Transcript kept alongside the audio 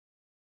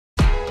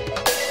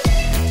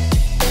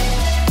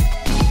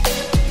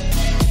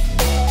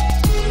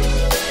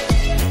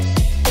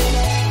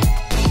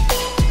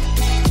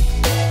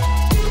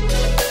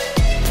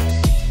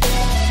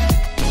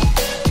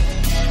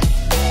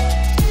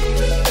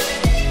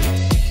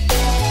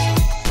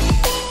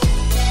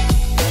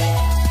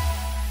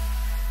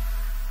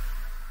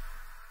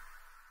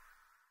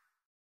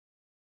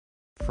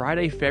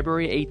Friday,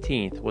 February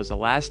 18th was the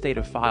last day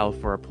to file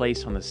for a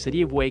place on the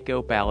City of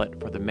Waco ballot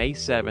for the May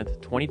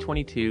 7th,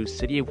 2022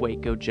 City of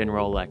Waco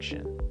general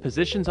election.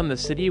 Positions on the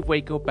City of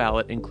Waco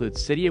ballot include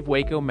City of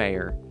Waco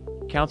Mayor,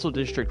 Council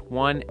District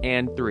 1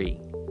 and 3.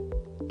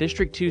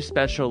 District 2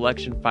 special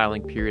election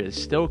filing period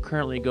is still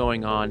currently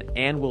going on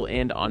and will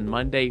end on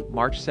Monday,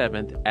 March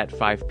 7th at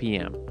 5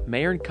 p.m.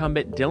 Mayor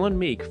incumbent Dylan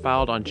Meek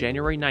filed on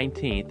January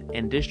 19th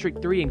and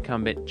District 3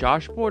 incumbent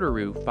Josh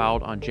Borderoux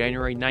filed on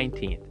January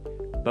 19th.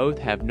 Both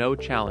have no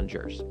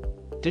challengers.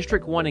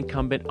 District 1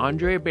 incumbent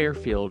Andrea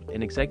Bearfield,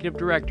 an executive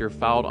director,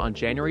 filed on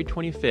January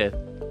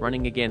 25th.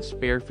 Running against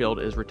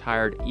Bearfield is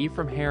retired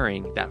Ephraim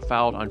Herring that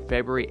filed on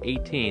February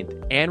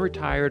 18th and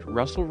retired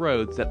Russell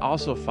Rhodes that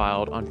also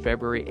filed on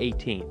February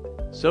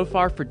 18th. So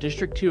far for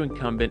District 2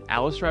 incumbent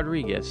Alice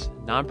Rodriguez,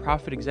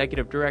 nonprofit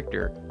executive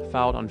director,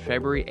 filed on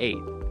February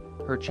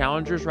 8th. Her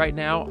challengers right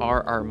now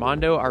are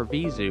Armando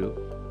Arvizu,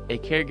 a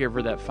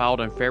caregiver that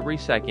filed on February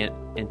 2nd,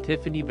 and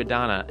Tiffany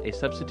Vidana, a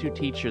substitute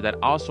teacher that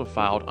also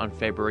filed on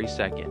February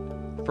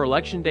 2nd. For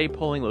Election Day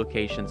polling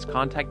locations,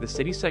 contact the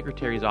City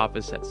Secretary's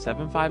office at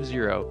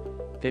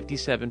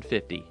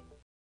 750-5750.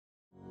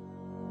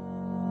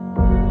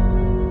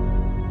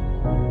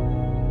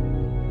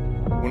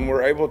 When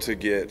we're able to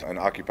get an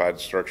occupied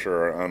structure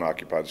or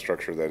unoccupied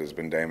structure that has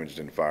been damaged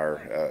in fire,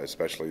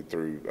 especially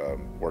through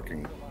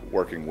working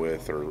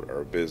with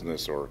or a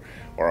business or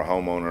a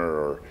homeowner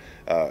or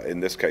in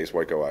this case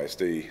Waco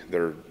ISD,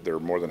 they're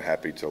more than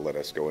happy to let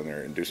us go in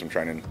there and do some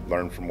training,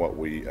 learn from what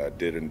we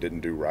did and didn't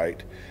do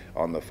right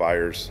on the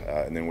fires,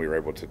 and then we were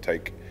able to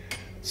take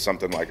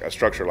something like a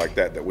structure like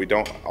that we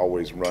don't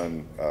always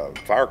run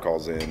fire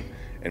calls in,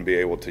 and be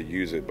able to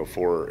use it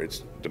before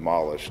it's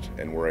demolished,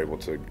 and we're able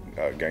to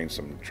gain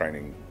some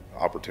training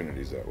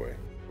opportunities that way.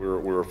 We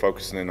were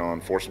focusing in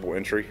on forcible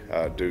entry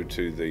due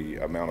to the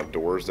amount of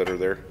doors that are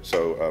there,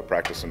 so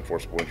practicing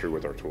forcible entry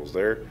with our tools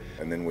there.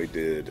 And then we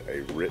did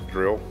a RIT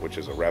drill, which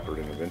is a rapid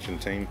intervention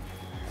team,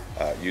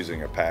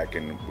 using a pack,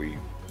 and we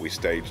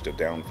staged a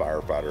down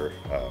firefighter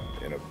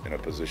in a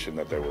position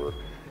that they were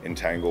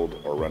entangled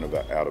or run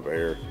out of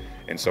air.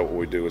 And so what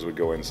we do is we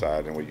go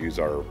inside and we use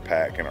our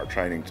pack and our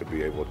training to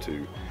be able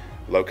to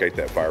locate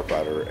that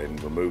firefighter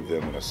and remove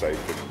them in a safe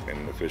and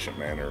an efficient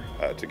manner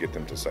to get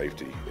them to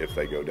safety if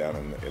they go down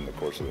in the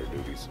course of their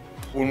duties.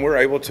 When we're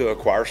able to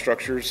acquire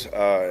structures,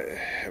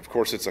 of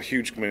course it's a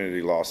huge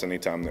community loss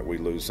anytime that we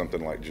lose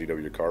something like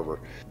G.W. Carver.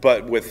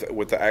 But with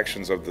the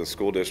actions of the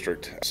school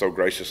district so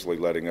graciously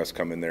letting us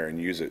come in there and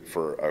use it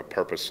for a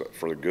purpose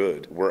for the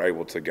good, we're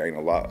able to gain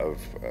a lot of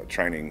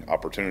training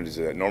opportunities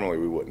that normally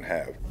we wouldn't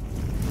have.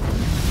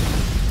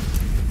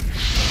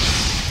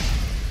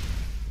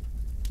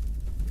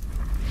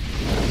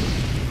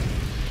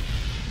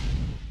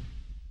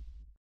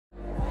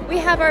 We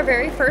have our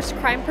very first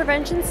Crime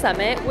Prevention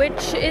Summit,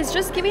 which is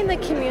just giving the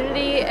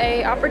community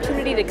an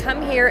opportunity to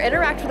come here,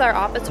 interact with our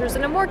officers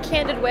in a more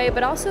candid way,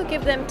 but also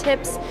give them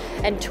tips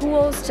and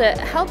tools to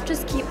help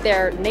just keep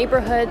their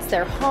neighborhoods,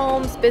 their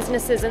homes,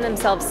 businesses, and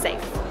themselves safe.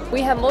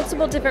 We have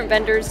multiple different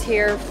vendors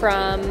here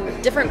from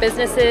different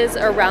businesses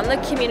around the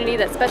community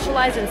that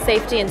specialize in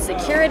safety and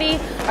security.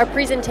 Our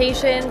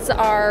presentations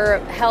are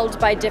held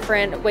by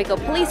different Waco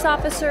police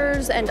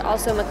officers and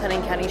also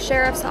McLennan County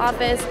Sheriff's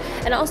Office,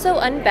 and also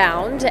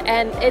Unbound,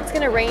 and it's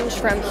going to range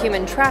from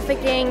human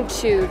trafficking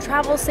to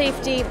travel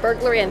safety,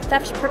 burglary and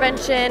theft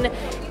prevention,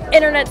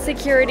 internet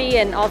security,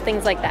 and all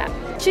things like that.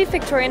 Chief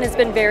Victorian has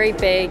been very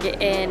big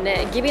in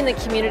giving the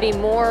community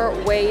more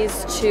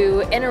ways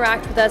to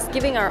interact with us,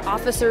 giving our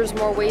officers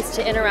more ways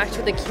to interact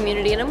with the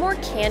community in a more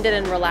candid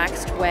and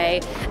relaxed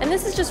way. And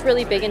this is just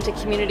really big into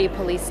community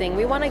policing.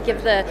 We want to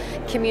give the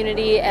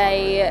community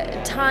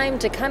a time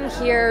to come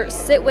here,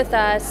 sit with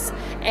us,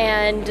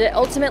 and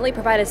ultimately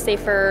provide a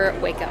safer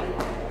Waco.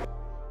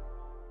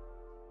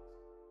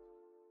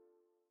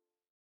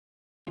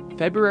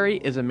 February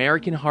is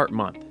American Heart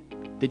Month.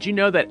 Did you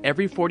know that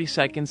every 40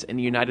 seconds in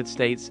the United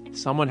States,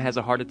 someone has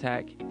a heart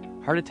attack?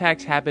 Heart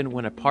attacks happen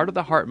when a part of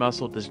the heart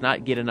muscle does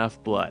not get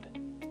enough blood.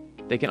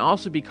 They can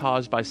also be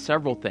caused by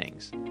several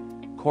things: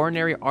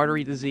 coronary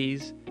artery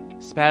disease,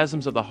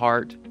 spasms of the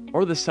heart,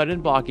 or the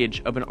sudden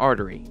blockage of an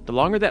artery. The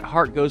longer that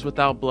heart goes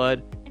without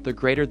blood, the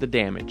greater the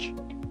damage.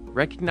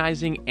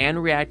 Recognizing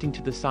and reacting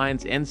to the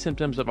signs and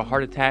symptoms of a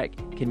heart attack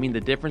can mean the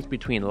difference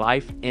between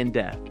life and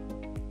death.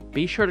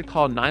 Be sure to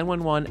call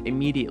 911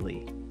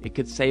 immediately. It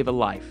could save a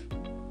life.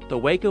 The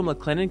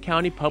Waco-McLennan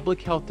County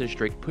Public Health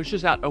District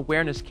pushes out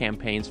awareness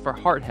campaigns for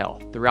heart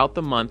health throughout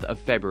the month of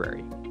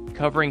February,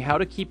 covering how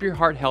to keep your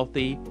heart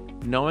healthy,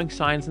 knowing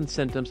signs and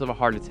symptoms of a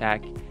heart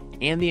attack,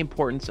 and the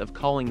importance of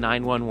calling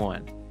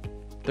 911.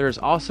 There is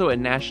also a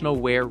National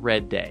Wear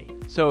Red Day.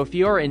 So if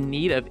you are in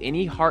need of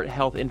any heart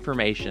health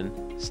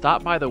information,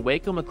 stop by the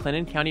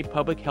Waco-McLennan County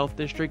Public Health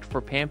District for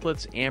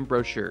pamphlets and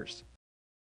brochures.